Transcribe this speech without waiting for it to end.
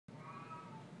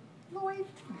Lloyd.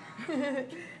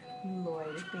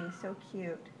 Lloyd is being so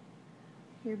cute.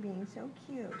 You're being so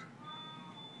cute.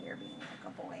 You're being like a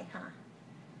boy, huh?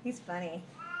 He's funny.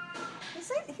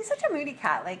 He's such a moody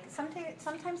cat. Like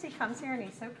sometimes he comes here and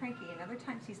he's so cranky, and other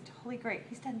times he's totally great.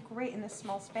 He's done great in this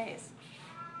small space.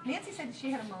 Nancy said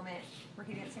she had a moment where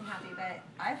he didn't seem happy, but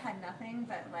I've had nothing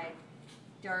but like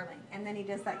darling. And then he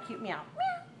does that cute meow.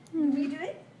 Meow. Will you do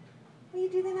it? Will you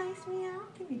do the nice meow?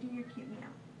 Can you do your cute meow?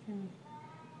 Can you?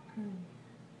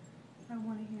 I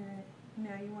want to hear it.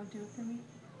 Now you want to do it for me?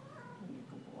 You're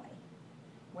a good boy.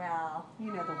 Well, you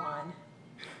know the one.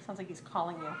 Sounds like he's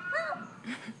calling you.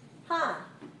 Huh?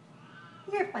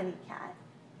 You're a funny cat.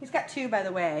 He's got two, by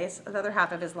the way. The other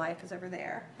half of his life is over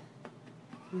there.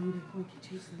 Want to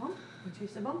chase them? Want to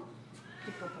chase them?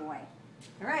 Good boy.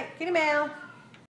 All right, get him out.